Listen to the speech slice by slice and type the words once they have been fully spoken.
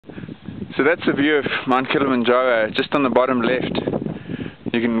So that's the view of Mount Kilimanjaro. Just on the bottom left,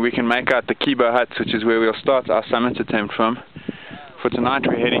 we can make out the Kibo Huts, which is where we'll start our summit attempt from. For tonight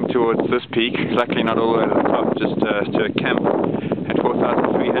we're heading towards this peak, luckily not all the way to the top, just to a camp at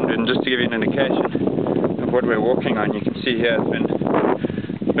 4,300. And just to give you an indication of what we're walking on, you can see here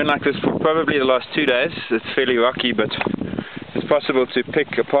it's been like this for probably the last 2 days. It's fairly rocky, but it's possible to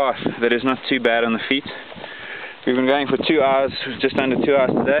pick a path that is not too bad on the feet. We've been going for 2 hours, just under 2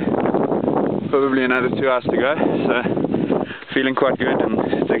 hours today. Probably another 2 hours to go, so feeling quite good, and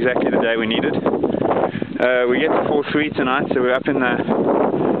it's exactly the day we needed. We get to 4.3 tonight, so we're up in the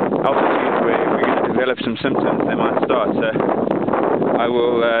altitude where we're going to develop some symptoms. They might start, so I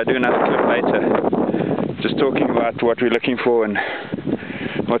will do another clip later, just talking about what we're looking for and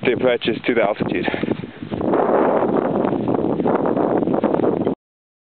what the approach is to the altitude.